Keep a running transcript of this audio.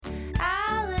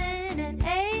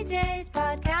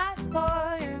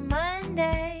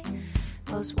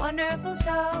local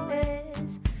show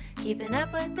is Keeping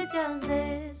Up with the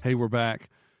Joneses. Hey, we're back.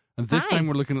 And this time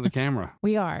we're looking at the camera.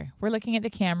 We are. We're looking at the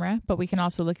camera, but we can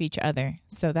also look at each other.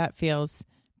 So that feels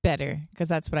better because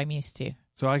that's what I'm used to.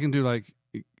 So I can do like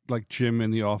Jim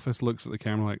in the office looks at the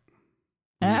camera like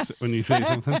when you say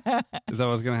something. Is that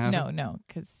what's going to happen? No,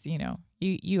 because,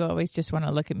 you always just want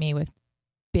to look at me with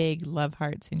big love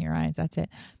hearts in your eyes. That's it.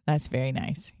 That's very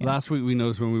nice. Yeah. Last week we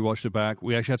noticed when we watched it back,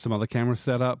 we actually had some other cameras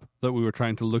set up that we were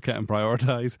trying to look at and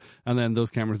prioritize, and then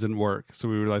those cameras didn't work. So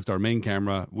we realized our main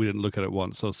camera, we didn't look at it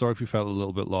once. So sorry if you felt a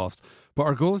little bit lost. But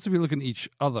our goal is to be looking at each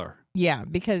other. Yeah,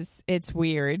 because it's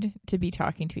weird to be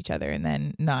talking to each other and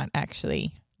then not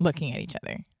actually looking at each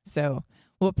other. So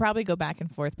we'll probably go back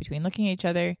and forth between looking at each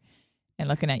other and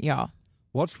looking at y'all.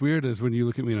 What's weird is when you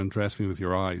look at me and undress me with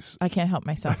your eyes. I can't help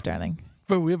myself, darling.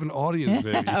 But we have an audience,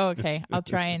 baby. Oh, okay. I'll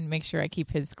try and make sure I keep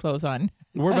his clothes on.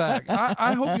 We're back.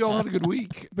 I hope you all had a good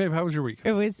week. Babe, how was your week?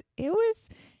 It was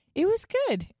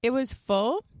good. It was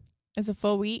full. It was a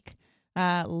full week.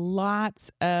 Lots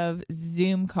of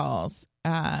Zoom calls.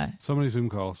 So many Zoom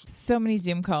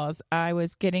calls. I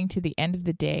was getting to the end of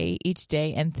the day each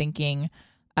day and thinking,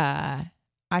 I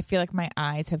feel like my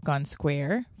eyes have gone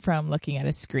square from looking at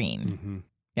a screen. Mm-hmm.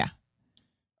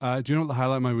 Yeah. Do you know what the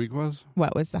highlight of my week was?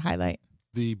 What was the highlight?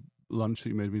 The lunch that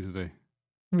you made me today.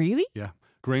 Really? Yeah.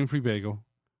 Grain-free bagel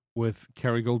with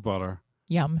Kerrygold butter.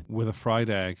 Yum. With a fried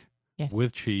egg. Yes.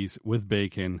 With cheese, with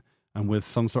bacon, and with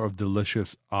some sort of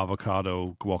delicious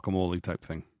avocado guacamole type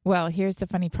thing. Well, here's the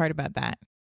funny part about that.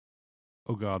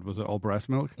 Oh, God. Was it all breast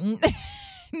milk?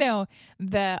 No,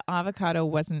 the avocado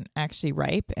wasn't actually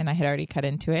ripe, and I had already cut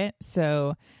into it.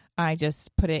 So I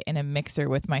just put it in a mixer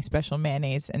with my special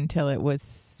mayonnaise until it was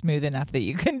smooth enough that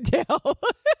you couldn't tell.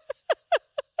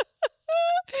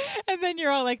 And then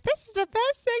you're all like, this is the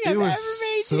best thing I've ever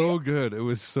made. So good. It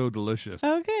was so delicious.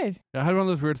 Oh, good. I had one of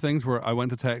those weird things where I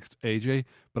went to text AJ,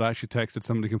 but I actually texted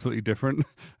somebody completely different.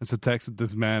 And so texted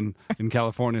this man in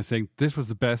California saying, this was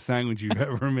the best sandwich you've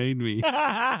ever made me.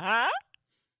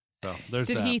 So there's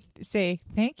Did that. he say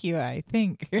thank you? I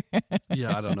think.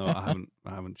 Yeah, I don't know. I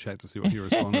haven't checked to see what he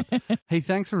responded. Hey,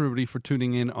 thanks everybody for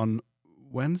tuning in on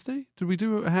Wednesday. Did we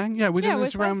do a hang? Yeah, we did an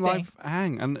Instagram live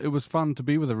hang, and it was fun to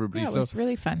be with everybody. Yeah, it was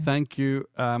really fun. Thank you.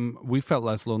 We felt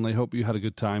less lonely. Hope you had a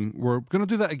good time. We're going to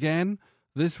do that again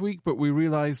this week, but we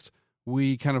realized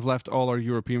we kind of left all our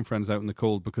European friends out in the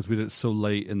cold because we did it so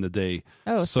late in the day.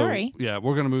 Oh, so, sorry. Yeah,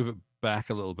 we're going to move it back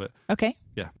a little bit. Okay.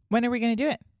 Yeah. When are we going to do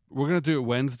it? We're going to do it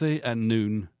Wednesday at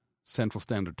noon Central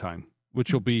Standard Time,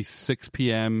 which will be 6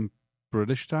 p.m.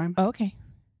 British time. Oh, okay.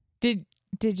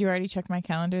 Did you already check my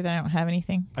calendar that I don't have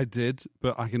anything? I did,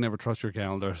 but I can never trust your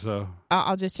calendar, so...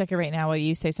 I'll just check it right now while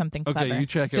you say something clever. Okay, you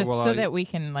check it just while so that we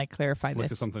can clarify look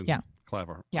this. at something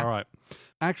clever. Yeah. All right.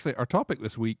 Actually, our topic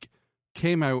this week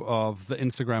came out of the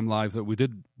Instagram Live that we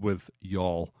did with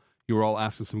y'all. You were all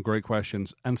asking some great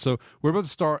questions. And so we're about to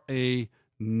start a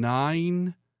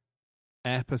 9-episode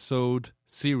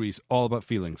series all about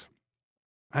feelings.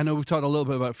 I know we've talked a little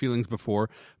bit about feelings before,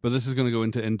 but this is going to go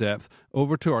into in-depth.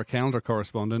 Over to our calendar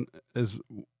correspondent is...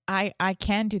 I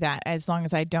can do that as long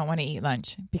as I don't want to eat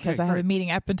lunch because I have a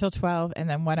meeting up until 12 and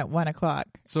then one at 1 o'clock.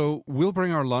 So we'll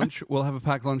bring our lunch. We'll have a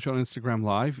packed lunch on Instagram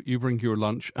Live. You bring your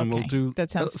lunch and we'll do that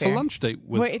sounds fair. A lunch date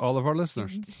with all of our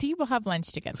listeners. See, we'll have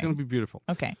lunch together. It's going to be beautiful.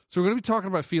 Okay. So we're going to be talking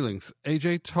about feelings.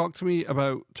 AJ, talk to me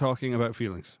about talking about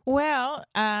feelings. Well,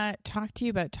 talk to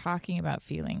you about talking about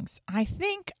feelings. I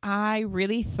think I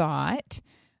really thought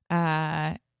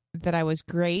that I was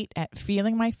great at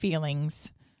feeling my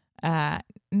feelings,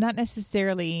 not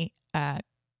necessarily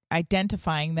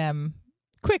identifying them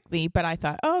quickly, but I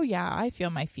thought, oh, yeah, I feel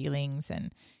my feelings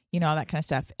and, all that kind of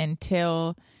stuff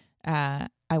until I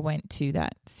went to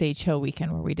that Sage Hill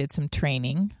weekend where we did some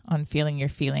training on feeling your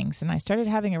feelings. And I started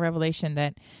having a revelation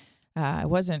that I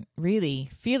wasn't really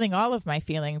feeling all of my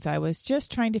feelings. I was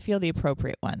just trying to feel the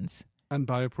appropriate ones. And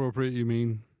by appropriate, you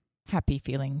mean? Happy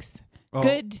feelings. Oh,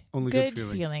 good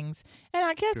feelings. feelings. And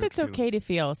I guess it's okay to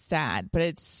feel sad, but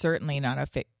it's certainly not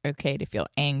okay to feel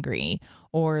angry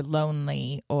or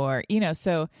lonely or,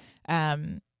 so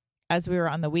as we were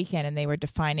on the weekend and they were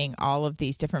defining all of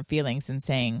these different feelings and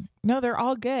saying, no, they're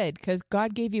all good because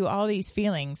God gave you all these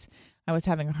feelings. I was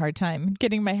having a hard time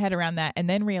getting my head around that and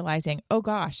then realizing, oh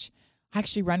gosh, I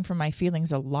actually run from my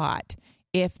feelings a lot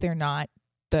if they're not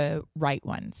the right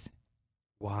ones.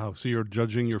 Wow. So you're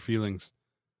judging your feelings.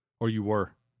 Or you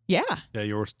were. Yeah. Yeah,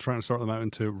 you were trying to sort them out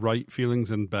into right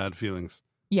feelings and bad feelings.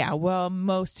 Yeah, well,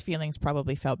 most feelings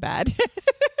probably felt bad.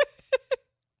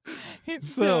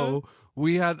 So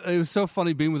It was so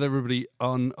funny being with everybody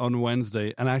on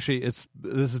Wednesday, and actually this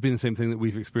has been the same thing that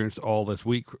we've experienced all this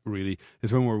week, really,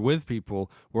 is when we're with people,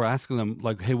 we're asking them,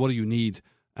 like, hey, what do you need?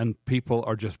 And people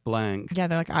are just blank. Yeah,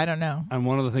 they're like, I don't know. And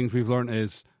one of the things we've learned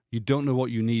is you don't know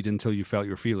what you need until you felt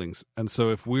your feelings. And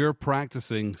so if we're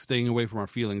practicing staying away from our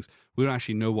feelings, we don't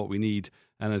actually know what we need.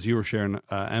 And as you were sharing,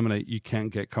 Emily, you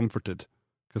can't get comforted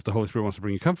because the Holy Spirit wants to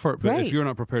bring you comfort. But if you're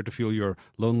not prepared to feel you're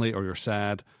lonely or you're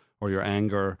sad or your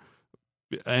anger,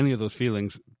 any of those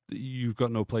feelings, you've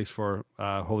got no place for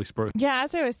Holy Spirit. Yeah,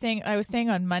 as I was saying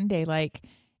on Monday, like,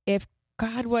 if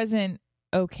God wasn't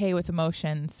okay with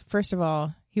emotions, first of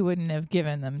all, he wouldn't have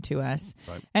given them to us.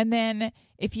 Right. And then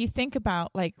if you think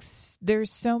about, like,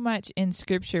 there's so much in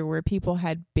Scripture where people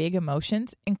had big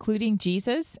emotions, including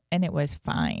Jesus, and it was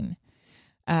fine.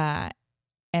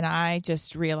 And I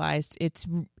just realized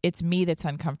it's me that's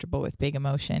uncomfortable with big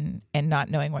emotion and not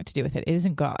knowing what to do with it. It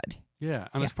isn't God. Yeah,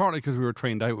 and it's partly because we were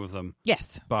trained out with them.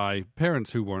 Yes. By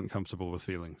parents who weren't comfortable with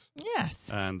feelings. Yes.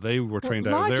 And they were trained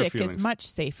out of their feelings. Logic is much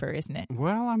safer, isn't it?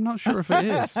 Well, I'm not sure if it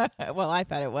is. Well, I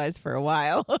thought it was for a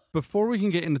while. Before we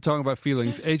can get into talking about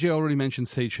feelings, AJ already mentioned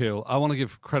Sage Hill. I want to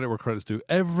give credit where credit's due.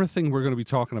 Everything we're going to be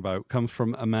talking about comes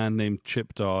from a man named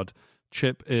Chip Dodd.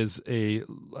 Chip is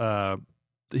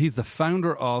he's the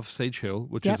founder of Sage Hill,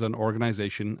 which is an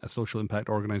organization, a social impact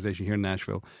organization here in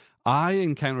Nashville. I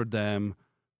encountered them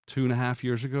 2.5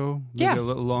 years ago, maybe a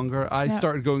little longer. I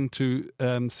started going to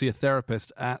see a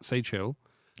therapist at Sage Hill,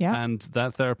 and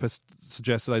that therapist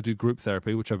suggested I do group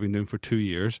therapy, which I've been doing for 2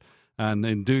 years. And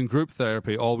in doing group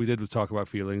therapy, all we did was talk about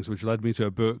feelings, which led me to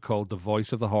a book called The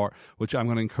Voice of the Heart, which I'm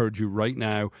going to encourage you right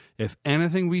now. If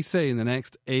anything we say in the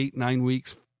next 8-9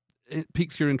 weeks it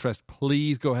piques your interest,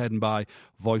 please go ahead and buy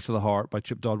Voice of the Heart by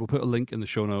Chip Dodd. We'll put a link in the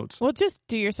show notes. Well, just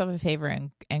do yourself a favor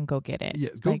and go get it. Yeah,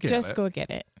 go get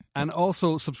it. And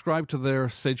also subscribe to their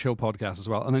Sage Hill podcast as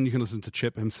well. And then you can listen to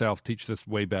Chip himself teach this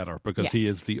way better because he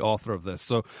is the author of this.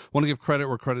 So want to give credit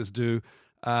where credit's due.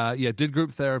 Did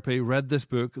group therapy, read this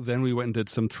book. Then we went and did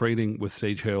some training with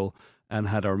Sage Hill and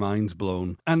had our minds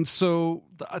blown. And so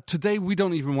today we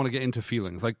don't even want to get into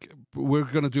feelings. Like, we're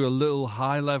going to do a little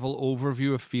high-level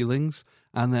overview of feelings.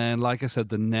 And then, like I said,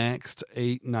 the next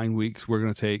 8-9 weeks, we're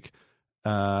going to take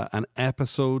an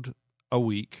episode a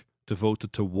week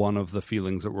devoted to one of the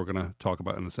feelings that we're going to talk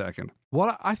about in a second.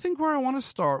 What I think where I want to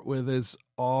start with is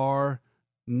our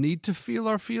need to feel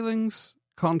our feelings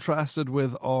contrasted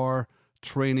with our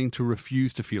training to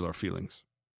refuse to feel our feelings.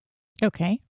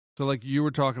 Okay. So like you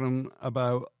were talking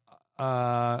about,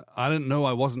 I didn't know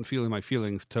I wasn't feeling my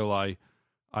feelings till I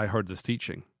heard this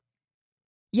teaching.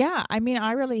 Yeah, I mean,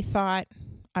 I really thought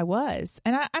I was.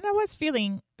 And I was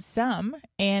feeling some,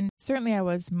 and certainly I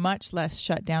was much less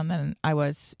shut down than I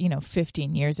was,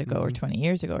 15 years ago or 20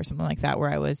 years ago or something like that, where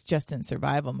I was just in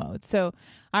survival mode. So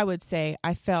I would say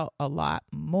I felt a lot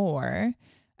more,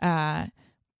 but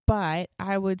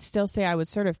I would still say I would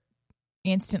sort of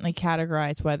instantly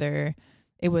categorize whether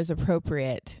it was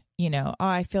appropriate.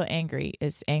 I feel angry.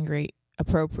 Is angry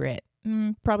appropriate?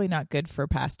 Probably not good for a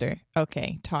pastor.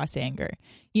 Okay, toss anger.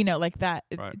 Like that.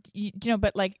 Right.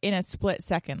 But like in a split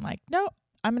second, like, no,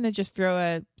 I'm going to just throw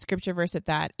a scripture verse at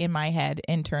that in my head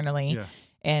internally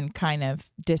and kind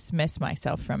of dismiss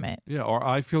myself from it. Yeah, or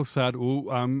I feel sad. Oh,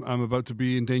 I'm about to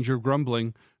be in danger of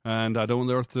grumbling, and I don't want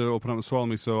the earth to open up and swallow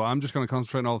me, so I'm just going to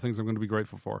concentrate on all the things I'm going to be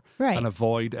grateful for. Right. And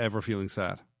avoid ever feeling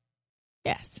sad.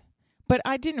 Yes. But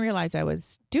I didn't realize I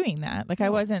was doing that. Like, I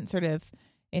wasn't sort of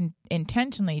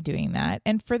intentionally doing that.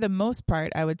 And for the most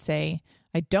part, I would say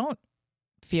I don't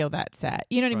feel that sad.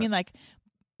 You know what I mean? Like,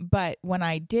 but when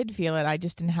I did feel it, I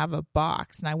just didn't have a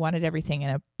box, and I wanted everything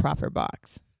in a proper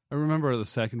box. I remember the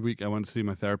second week I went to see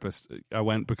my therapist. I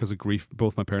went because of grief.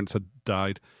 Both my parents had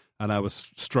died, and I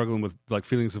was struggling with like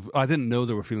feelings of. I didn't know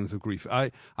there were feelings of grief.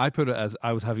 I put it as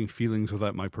I was having feelings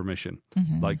without my permission,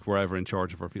 like we're ever in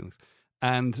charge of our feelings.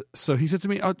 And so he said to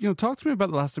me, talk to me about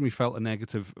the last time you felt a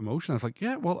negative emotion. I was like,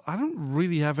 yeah, well, I don't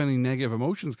really have any negative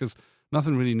emotions because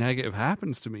nothing really negative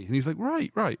happens to me. And he's like,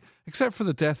 right. Except for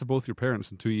the death of both your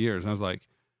parents in 2 years. And I was like,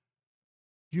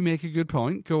 you make a good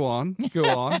point. Go on.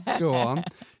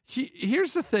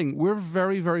 Here's the thing. We're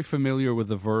very, very familiar with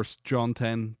the verse, John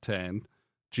 10:10.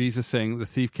 Jesus saying, the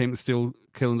thief came to steal,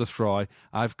 kill, and destroy.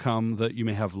 I've come that you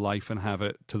may have life and have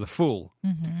it to the full.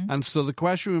 Mm-hmm. And so the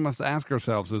question we must ask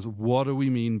ourselves is, what do we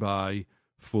mean by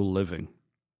full living?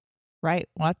 Right.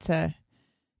 Well,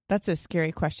 that's a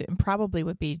scary question. And probably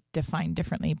would be defined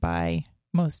differently by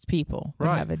most people. Would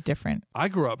have a different. I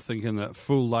grew up thinking that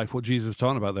full life, what Jesus was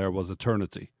talking about there, was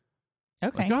eternity.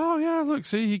 Okay. Like, oh, yeah, look,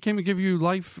 see, he came to give you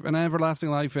life and everlasting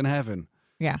life in heaven.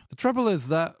 Yeah. The trouble is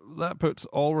that puts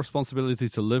all responsibility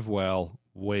to live well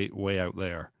way out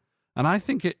there. And I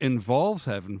think it involves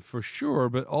heaven for sure,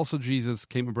 but also Jesus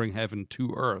came to bring heaven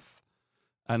to earth.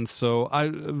 And so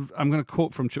I'm going to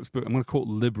quote from Chip's book. I'm going to quote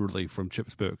liberally from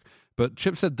Chip's book. But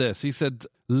Chip said this. He said,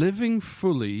 living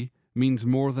fully means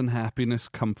more than happiness,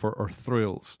 comfort, or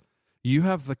thrills. You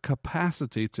have the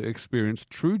capacity to experience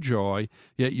true joy,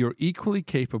 yet you're equally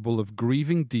capable of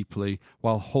grieving deeply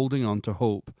while holding on to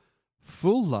hope.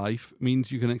 Full life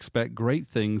means you can expect great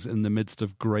things in the midst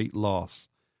of great loss.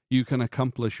 You can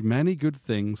accomplish many good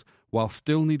things while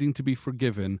still needing to be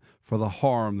forgiven for the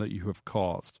harm that you have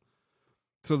caused.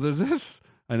 So there's this,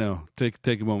 I know, take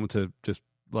a moment to just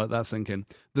let that sink in.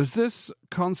 There's this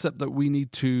concept that we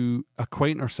need to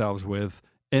acquaint ourselves with,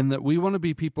 in that we want to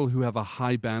be people who have a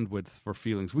high bandwidth for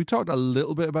feelings. We talked a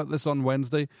little bit about this on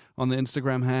Wednesday on the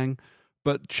Instagram hang,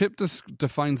 but Chip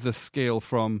defines this scale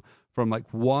from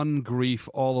like 1 grief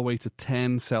all the way to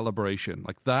 10 celebration.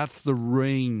 Like that's the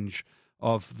range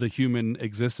of the human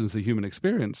existence, the human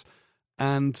experience.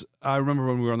 And I remember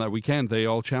when we were on that weekend, they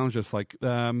all challenged us, like,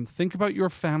 think about your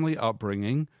family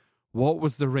upbringing. What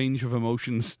was the range of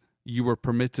emotions you were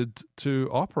permitted to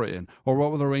operate in? Or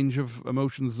what were the range of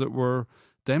emotions that were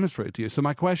demonstrated to you? So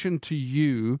my question to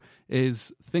you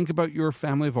is, think about your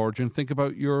family of origin. Think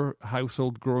about your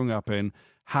household growing up in.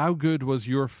 How good was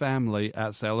your family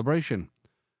at celebration?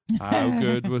 How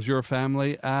good was your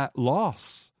family at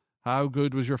loss? How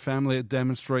good was your family at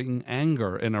demonstrating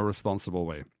anger in a responsible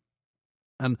way?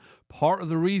 And part of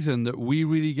the reason that we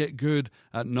really get good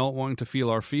at not wanting to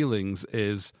feel our feelings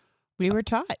is we were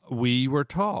taught. We were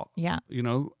taught. Yeah. You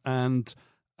know, and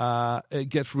it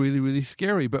gets really, really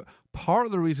scary. But part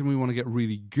of the reason we want to get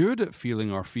really good at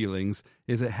feeling our feelings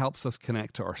is it helps us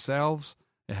connect to ourselves.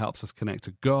 It helps us connect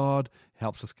to God. It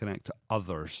helps us connect to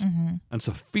others. Mm-hmm. And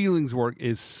so feelings work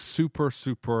is super,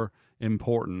 super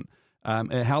important.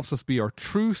 It helps us be our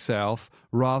true self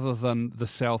rather than the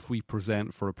self we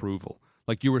present for approval.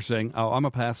 Like you were saying, oh, I'm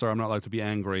a pastor, I'm not allowed to be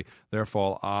angry,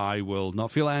 therefore I will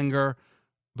not feel anger.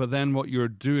 But then what you're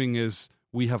doing is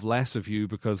we have less of you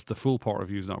because the full part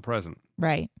of you is not present.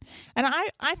 Right. And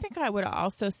I think I would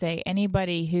also say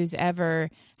anybody who's ever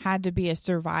had to be a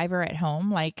survivor at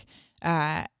home, like,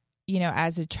 you know,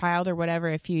 as a child or whatever,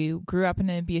 if you grew up in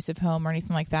an abusive home or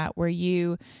anything like that, where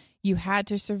you had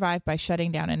to survive by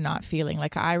shutting down and not feeling.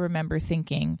 Like, I remember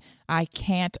thinking, I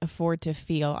can't afford to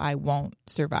feel, I won't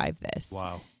survive this.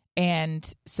 Wow.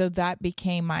 And so that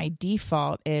became my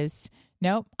default is,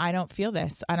 nope, I don't feel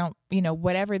this. I don't, you know,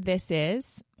 whatever this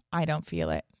is, I don't feel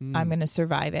it. I'm going to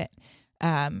survive it.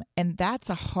 And that's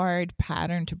a hard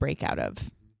pattern to break out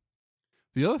of.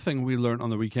 The other thing we learned on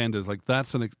the weekend is like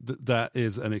that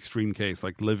is an extreme case,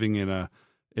 like living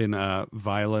in a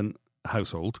violent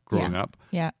household growing up.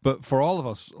 Yeah. But for all of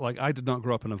us, like I did not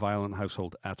grow up in a violent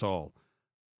household at all.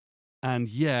 And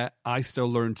yet I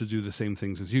still learned to do the same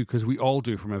things as you, because we all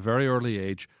do from a very early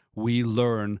age. We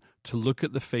learn to look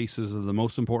at the faces of the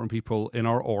most important people in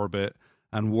our orbit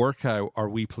and work out, are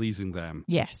we pleasing them?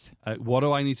 Yes. What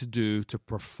do I need to do to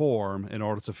perform in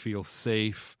order to feel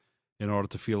safe, in order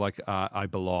to feel like I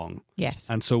belong? Yes.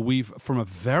 And so we've, from a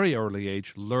very early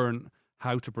age, learned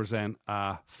how to present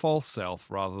a false self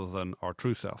rather than our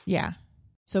true self. Yeah.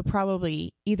 So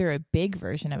probably either a big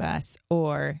version of us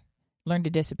or learn to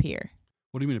disappear.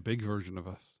 What do you mean a big version of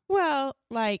us? Well,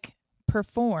 like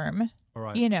perform, All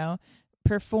right. you know,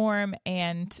 perform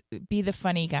and be the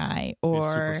funny guy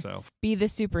or be the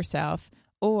super self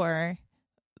or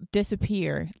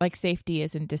disappear, like safety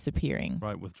isn't disappearing.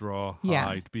 Right. Withdraw, Yeah.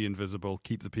 hide, be invisible,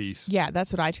 keep the peace. Yeah,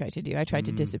 that's what I tried to do. I tried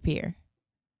to disappear.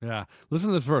 Yeah. Listen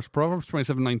to this verse. Proverbs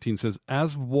 27:19 says,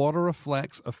 as water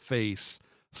reflects a face,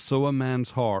 so a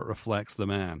man's heart reflects the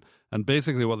man. And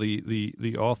basically what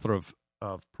the author of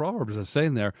Proverbs is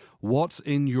saying there, what's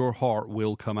in your heart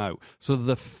will come out. So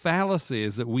the fallacy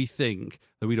is that we think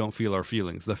that we don't feel our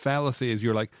feelings. The fallacy is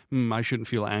you're like, I shouldn't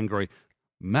feel angry.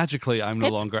 Magically, I'm no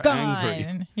longer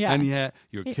angry. Yeah. And yet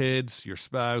your kids, your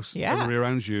spouse, everybody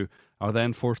around you are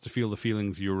then forced to feel the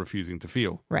feelings you're refusing to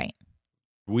feel. Right.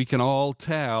 We can all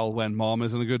tell when mom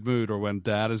is in a good mood or when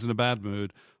dad is in a bad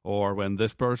mood or when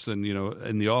this person, you know,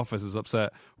 in the office is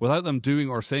upset. Without them doing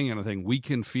or saying anything, we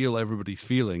can feel everybody's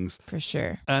feelings. For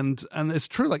sure. And it's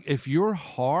true, like if your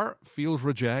heart feels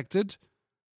rejected,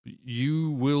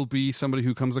 you will be somebody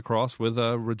who comes across with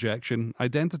a rejection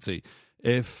identity.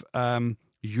 If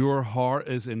your heart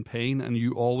is in pain and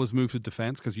you always move to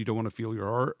defense because you don't want to feel your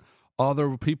heart,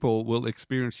 other people will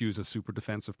experience you as a super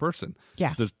defensive person.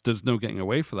 Yeah. There's no getting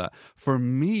away from that. For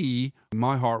me,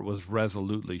 my heart was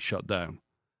resolutely shut down.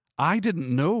 I didn't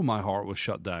know my heart was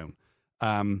shut down.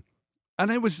 And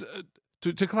And it was,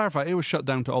 to clarify, it was shut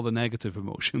down to all the negative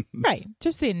emotions. Right.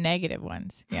 Just the negative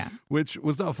ones. Yeah. Which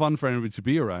was not fun for anybody to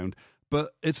be around.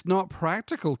 But it's not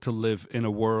practical to live in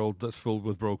a world that's filled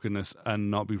with brokenness and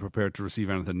not be prepared to receive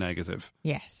anything negative.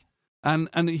 Yes. And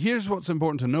here's what's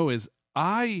important to know is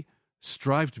I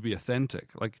strive to be authentic.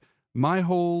 Like my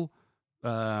whole,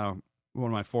 what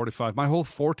am I, 45? My whole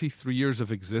 43 years of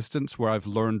existence where I've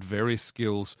learned various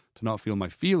skills to not feel my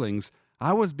feelings,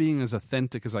 I was being as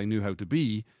authentic as I knew how to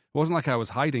be. It wasn't like I was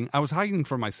hiding. I was hiding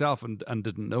from myself and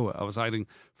didn't know it. I was hiding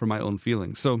from my own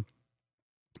feelings. So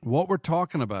what we're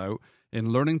talking about in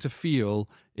learning to feel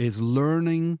is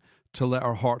learning to let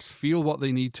our hearts feel what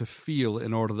they need to feel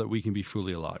in order that we can be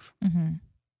fully alive. Mm-hmm.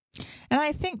 And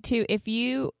I think too,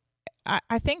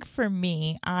 I think for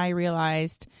me, I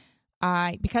realized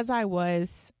because I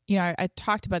was, I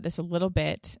talked about this a little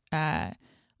bit at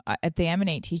the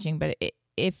Emanate teaching, but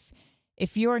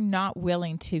if you're not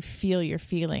willing to feel your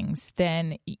feelings,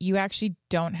 then you actually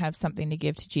don't have something to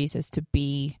give to Jesus to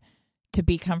be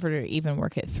comforted or even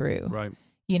work it through. Right.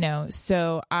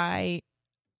 So I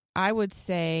would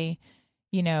say,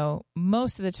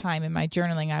 most of the time in my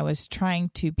journaling, I was trying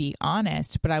to be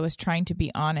honest, but I was trying to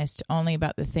be honest only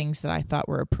about the things that I thought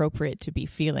were appropriate to be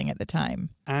feeling at the time.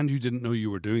 And you didn't know you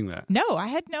were doing that. No, I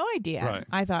had no idea. Right.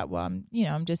 I thought, well,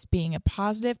 I'm just being a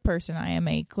positive person. I am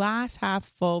a glass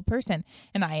half full person,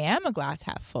 and I am a glass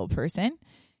half full person.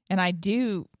 And I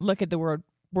do look at the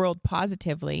world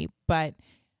positively, but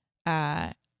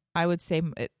I would say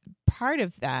part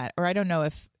of that, or I don't know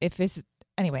if it's,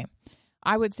 anyway,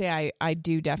 I would say I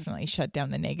do definitely shut down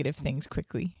the negative things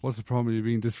quickly. What's the problem? You're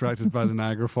being distracted by the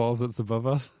Niagara Falls that's above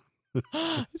us?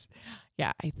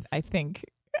 Yeah, I think.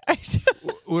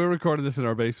 We're recording this in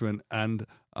our basement, and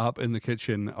up in the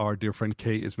kitchen, our dear friend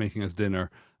Kate is making us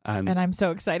dinner. And I'm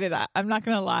so excited. I'm not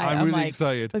going to lie. I'm really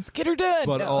excited. Let's get her done.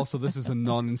 But No. also, this is a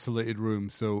non-insulated room,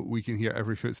 so we can hear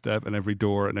every footstep and every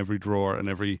door and every drawer and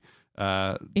every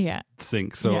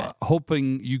sink. So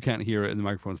hoping you can't hear it in the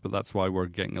microphones, but that's why we're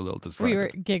getting a little distracted. We were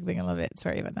giggling a little bit.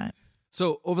 Sorry about that.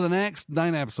 So over the next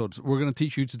 9 episodes, we're going to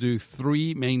teach you to do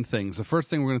 3 main things. The first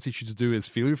thing we're going to teach you to do is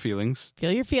feel your feelings.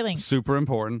 Feel your feelings. Super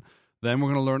important. Then we're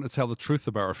going to learn to tell the truth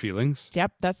about our feelings.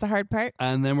 Yep, that's the hard part.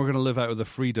 And then we're going to live out of the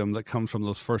freedom that comes from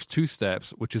those first 2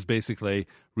 steps, which is basically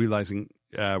realizing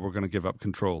we're going to give up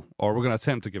control, or we're going to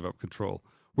attempt to give up control.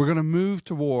 We're going to move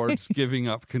towards giving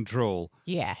up control.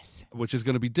 Yes. Which is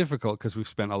going to be difficult because we've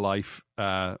spent a life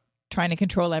trying to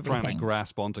control everything. Trying to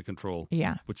grasp onto control.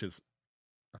 Yeah. Which is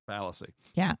a fallacy.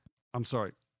 Yeah. I'm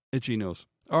sorry. Itchy nose.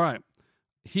 All right.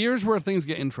 Here's where things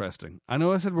get interesting. I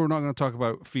know I said we're not going to talk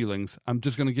about feelings. I'm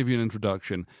just going to give you an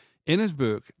introduction. In his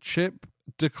book, Chip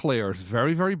declares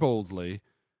very, very boldly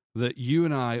that you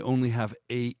and I only have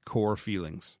 8 core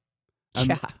feelings.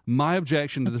 And my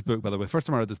objection to this book, by the way, first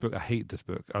time I read this book, I hate this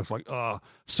book. I was like, oh,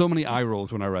 so many eye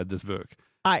rolls when I read this book.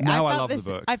 I love the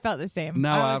book. I felt the same.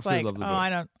 Now I was absolutely like, love the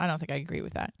book. I don't think I agree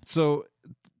with that. So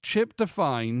Chip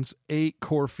defines 8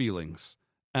 core feelings.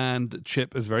 And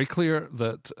Chip is very clear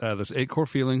that there's 8 core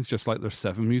feelings, just like there's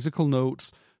 7 musical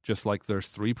notes, just like there's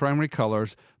 3 primary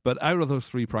colors. But out of those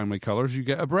 3 primary colors, you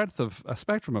get a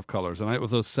spectrum of colors. And out of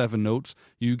those 7 notes,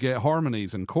 you get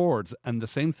harmonies and chords. And the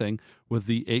same thing with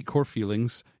the 8 core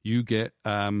feelings, you get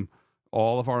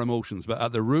all of our emotions. But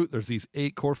at the root, there's these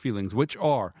 8 core feelings, which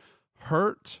are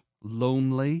hurt,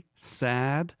 lonely,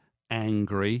 sad,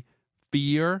 angry,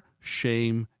 fear,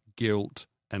 shame, guilt,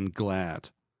 and glad.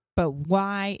 But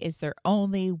why is there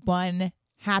only one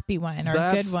happy one or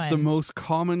That's good one? the most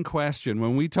common question.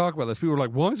 When we talk about this, people are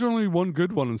like, why is there only one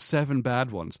good one and 7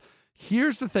 bad ones?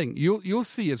 Here's the thing. You'll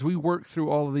see as we work through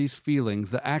all of these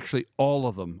feelings that actually all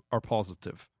of them are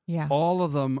positive. Yeah. All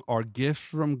of them are gifts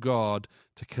from God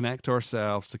to connect to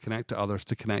ourselves, to connect to others,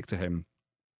 to connect to Him.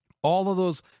 All of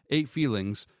those 8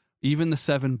 feelings, even the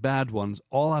 7 bad ones,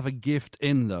 all have a gift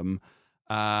in them.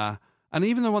 And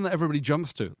even the one that everybody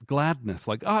jumps to, gladness.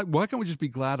 Like, why can't we just be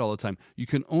glad all the time? You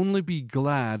can only be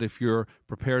glad if you're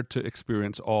prepared to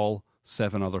experience all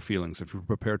 7 other feelings, if you're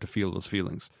prepared to feel those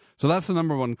feelings. So that's the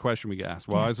number one question we get asked.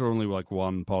 Why is there only like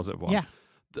one positive one? Yeah.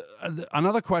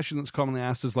 Another question that's commonly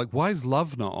asked is like, why is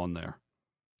love not on there?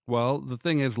 Well, the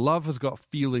thing is, love has got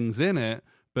feelings in it,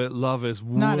 but love is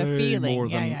not way a feeling. more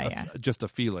than just a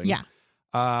feeling. Yeah.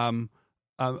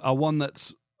 A one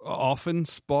that's often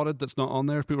spotted that's not on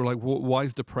there. People are like, why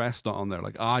is depressed not on there?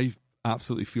 Like, I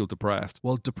absolutely feel depressed.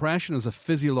 Well, depression is a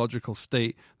physiological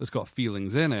state that's got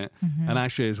feelings in it. Mm-hmm. And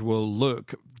actually, as we'll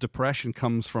look, depression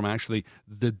comes from actually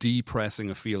the depressing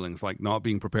of feelings, like not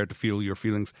being prepared to feel your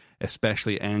feelings,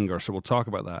 especially anger. So we'll talk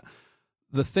about that.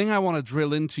 The thing I want to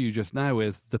drill into you just now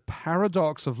is the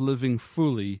paradox of living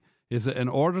fully is that in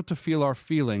order to feel our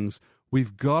feelings,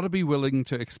 we've got to be willing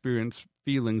to experience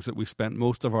feelings that we spent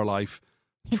most of our life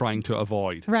trying to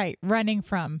avoid. Right, running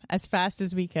from as fast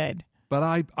as we could. But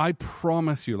I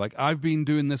promise you, like, I've been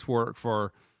doing this work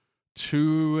for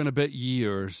 2 and a bit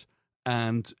years,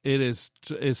 and it's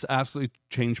absolutely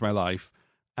changed my life.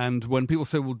 And when people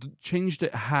say, well, changed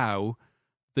it how?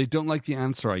 They don't like the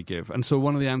answer I give. And so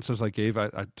one of the answers I gave, I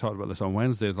talked about this on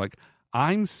Wednesday, is like,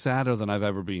 I'm sadder than I've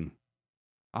ever been.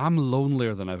 I'm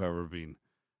lonelier than I've ever been.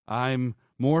 I'm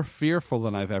more fearful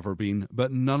than I've ever been,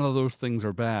 but none of those things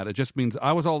are bad. It just means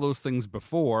I was all those things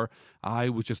before. I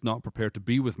was just not prepared to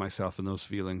be with myself in those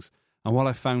feelings. And what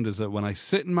I found is that when I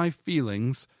sit in my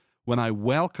feelings, when I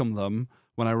welcome them,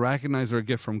 when I recognize they're a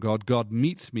gift from God, God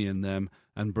meets me in them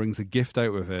and brings a gift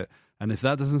out of it. And if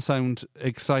that doesn't sound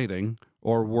exciting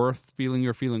or worth feeling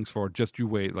your feelings for, just you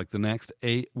wait. Like the next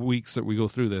 8 weeks that we go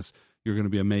through this, you're going to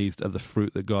be amazed at the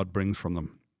fruit that God brings from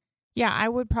them. Yeah, I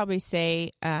would probably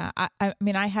say, I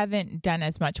mean, I haven't done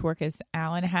as much work as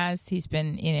Alan has. He's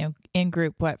been, in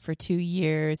group, for 2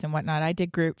 years and whatnot. I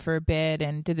did group for a bit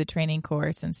and did the training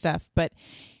course and stuff. But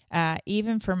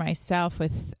even for myself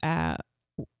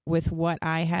with what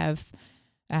I have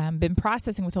been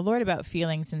processing with the Lord about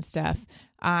feelings and stuff,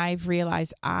 I've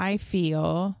realized I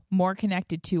feel more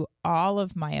connected to all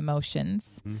of my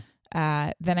emotions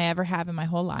than I ever have in my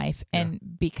whole life. And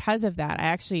because of that, I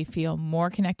actually feel more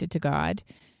connected to God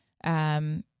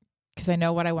because I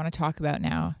know what I want to talk about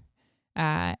now.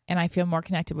 And I feel more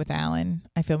connected with Alan.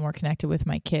 I feel more connected with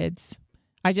my kids.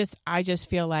 I just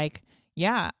feel like,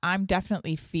 I'm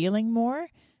definitely feeling more.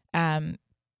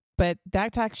 But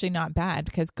that's actually not bad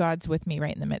because God's with me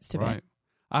right in the midst of it.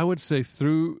 I would say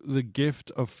through the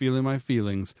gift of feeling my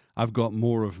feelings, I've got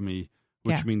more of me,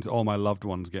 which means all my loved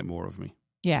ones get more of me.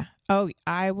 Yeah. Oh,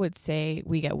 I would say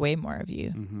we get way more of you.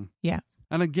 Mm-hmm. Yeah.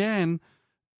 And again,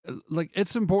 like,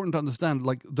 it's important to understand,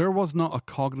 like, there was not a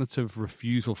cognitive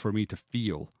refusal for me to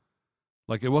feel.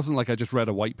 Like, it wasn't like I just read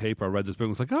a white paper, I read this book, and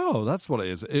was like, oh, that's what it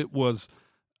is. It was,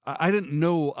 I didn't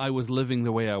know I was living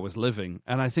the way I was living.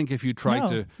 And I think if you tried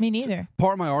to... me neither.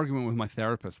 Part of my argument with my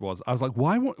therapist was, I was like,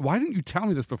 why didn't you tell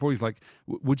me this before? He's like,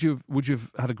 would you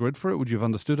have had a grid for it? Would you have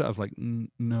understood it? I was like,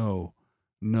 no.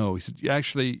 He said,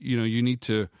 actually, you need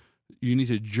to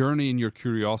journey in your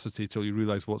curiosity till you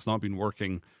realize what's not been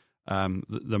working.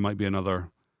 There might be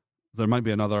another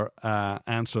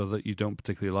answer that you don't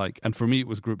particularly like. And for me, it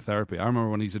was group therapy. I remember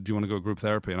when he said, do you want to go to group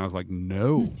therapy? And I was like,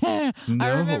 no. I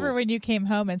remember when you came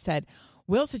home and said,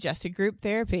 Will suggested group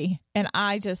therapy. And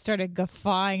I just started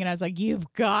guffawing and I was like,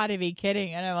 you've got to be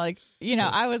kidding. And I'm like,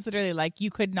 I was literally like, you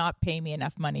could not pay me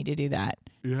enough money to do that.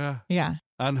 Yeah. Yeah.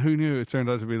 And who knew? It turned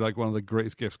out to be like one of the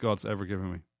greatest gifts God's ever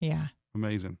given me. Yeah.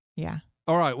 Amazing. Yeah.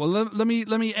 All right. Well, let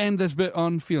me end this bit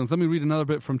on feelings. Let me read another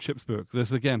bit from Chip's book. This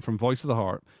is again from Voice of the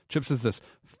Heart. Chip says this: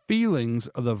 feelings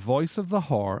are the voice of the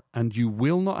heart, and you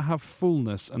will not have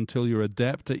fullness until you're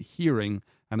adept at hearing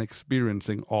and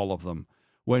experiencing all of them.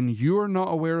 When you're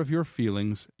not aware of your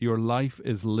feelings, your life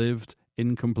is lived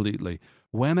incompletely.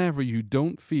 Whenever you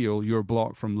don't feel, you're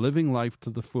blocked from living life to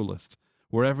the fullest.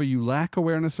 Wherever you lack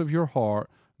awareness of your heart,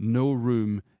 no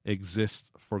room exists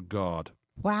for God.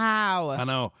 Wow. I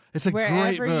know. It's a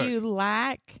Wherever great book. you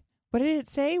lack, what did it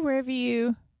say? Wherever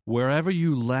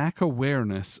you lack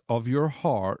awareness of your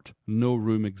heart, no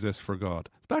room exists for God.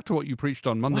 It's back to what you preached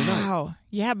on Monday night. Wow.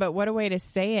 Yeah, but what a way to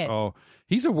say it. Oh,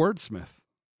 he's a wordsmith.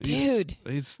 Dude.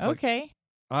 He's okay.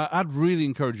 I'd really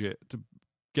encourage you to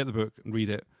get the book and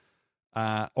read it.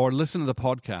 Or listen to the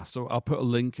podcast. So I'll put a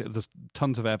link. There's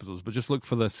tons of episodes, but just look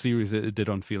for the series that it did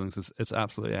on feelings. It's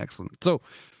absolutely excellent. So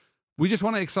we just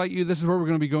want to excite you. This is where we're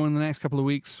going to be going the next couple of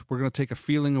weeks. We're going to take a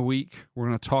feeling a week. We're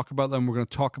going to talk about them. We're going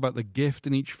to talk about the gift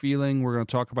in each feeling. We're going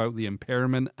to talk about the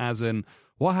impairment, as in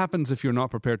what happens if you're not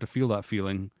prepared to feel that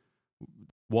feeling.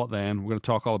 What then? We're going to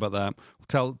talk all about that. We'll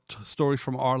tell stories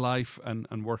from our life and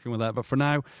working with that. But for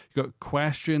now, if you've got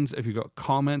questions, if you've got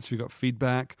comments, if you've got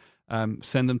feedback,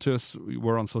 send them to us.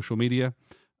 We're on social media,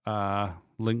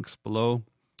 links below,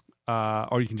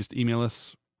 or you can just email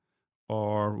us,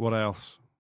 or what else?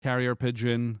 Carrier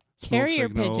pigeon.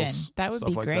 That would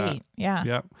be like great. That.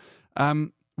 Yeah.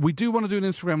 We do want to do an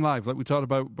Instagram Live like we talked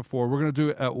about before. We're going to do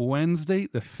it at Wednesday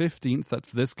the 15th.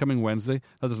 That's this coming Wednesday.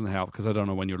 That doesn't help because I don't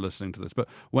know when you're listening to this, but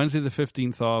Wednesday the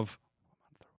 15th of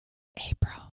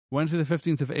April. Wednesday the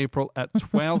 15th of April at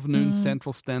 12 noon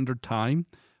Central Standard Time.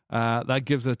 That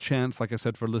gives a chance, like I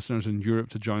said, for listeners in Europe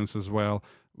to join us as well.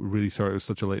 Really sorry it was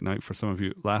such a late night for some of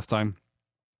you last time.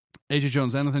 AJ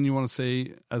Jones, anything you want to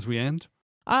say as we end?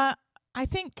 I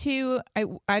think too,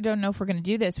 I don't know if we're going to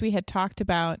do this. We had talked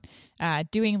about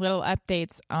doing little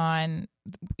updates on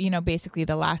basically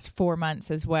the last 4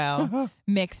 months as well,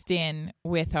 mixed in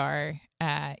with our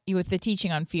with the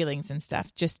teaching on feelings and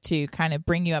stuff, just to kind of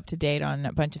bring you up to date on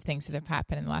a bunch of things that have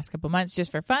happened in the last couple of months,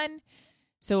 just for fun.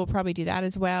 So we'll probably do that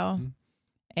as well.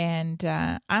 And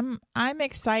I'm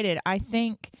excited. I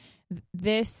think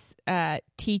this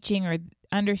teaching or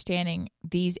understanding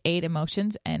these 8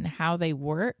 emotions and how they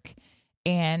work,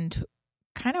 and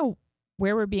kind of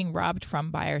where we're being robbed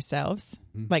from by ourselves,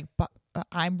 like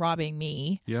I'm robbing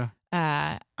me. Yeah.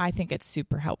 I think it's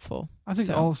super helpful. I think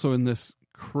also in this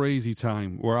crazy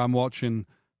time where I'm watching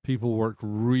people work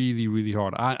really, really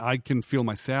hard. I can feel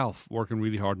myself working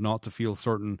really hard not to feel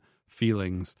certain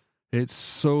feelings. It's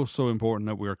so, so important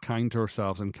that we're kind to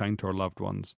ourselves and kind to our loved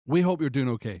ones. We hope you're doing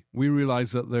okay. We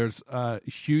realize that there's a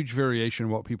huge variation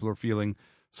in what people are feeling.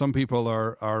 Some people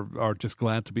are just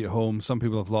glad to be at home. Some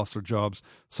people have lost their jobs.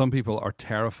 Some people are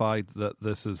terrified that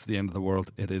this is the end of the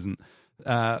world. It isn't.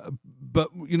 But,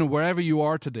 wherever you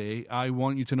are today, I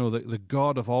want you to know that the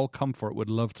God of all comfort would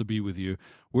love to be with you.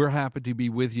 We're happy to be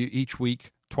with you each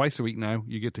week, twice a week now.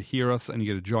 You get to hear us and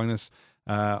you get to join us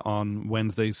on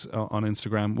Wednesdays on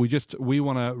Instagram. We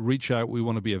want to reach out. We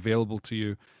want to be available to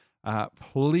you.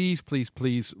 Please, please,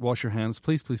 please wash your hands.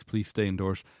 Please, please, please stay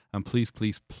indoors. And please,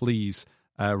 please, please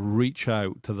reach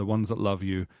out to the ones that love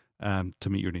you to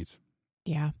meet your needs.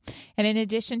 Yeah. And in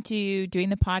addition to doing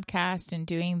the podcast and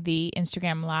doing the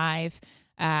Instagram Live,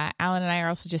 Alan and I are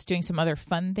also just doing some other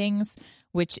fun things,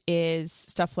 which is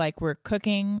stuff like we're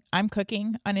cooking. I'm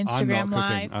cooking on Instagram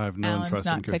Live. I have no Alan's interest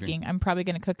not in cooking. I'm probably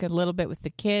going to cook a little bit with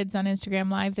the kids on Instagram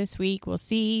Live this week. We'll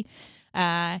see.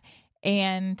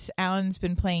 And Alan's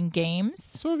been playing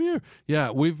games. So have you. Yeah,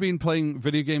 we've been playing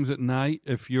video games at night.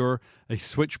 If you're a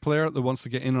Switch player that wants to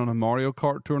get in on a Mario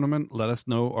Kart tournament, let us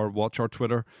know or watch our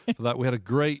Twitter for that. We had a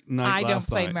great night I don't last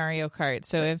play night. Mario Kart,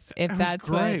 so if that's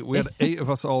great. what... We had 8 of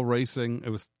us all racing.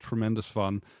 It was tremendous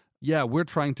fun. Yeah, we're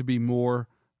trying to be more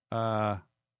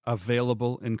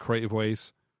available in creative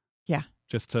ways. Yeah.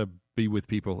 Just to be with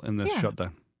people in this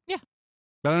shutdown.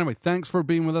 But anyway, thanks for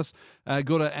being with us.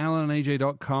 Go to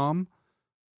alanandaj.com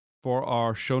for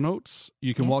our show notes.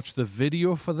 You can watch the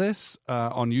video for this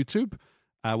on YouTube.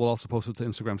 We'll also post it to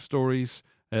Instagram stories.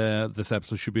 This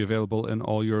episode should be available in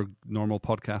all your normal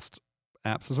podcast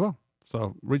apps as well.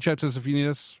 So reach out to us if you need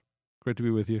us. Great to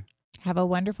be with you. Have a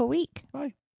wonderful week.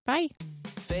 Bye. Bye.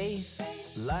 Faith,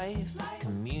 life,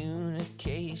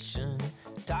 communication,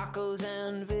 tacos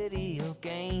and video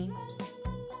games.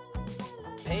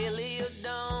 Paleo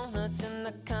donuts and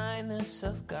the kindness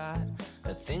of God,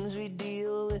 the things we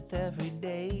deal with every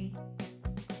day.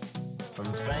 From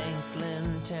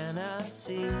Franklin,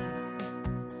 Tennessee,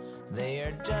 they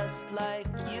are just like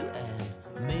you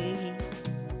and me.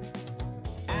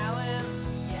 Alan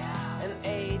and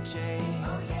AJ,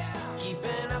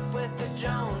 keeping up with the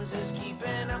Joneses,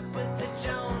 keeping up with the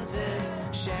Joneses,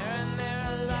 sharing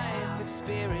their life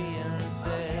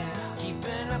experiences.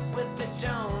 Keeping up with the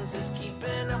Joneses,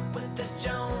 keeping up with the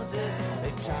Joneses.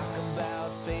 They talk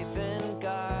about faith in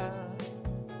God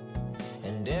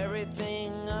and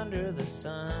everything under the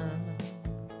sun.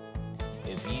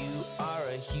 If you are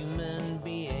a human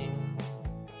being,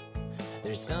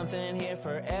 there's something here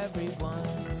for everyone.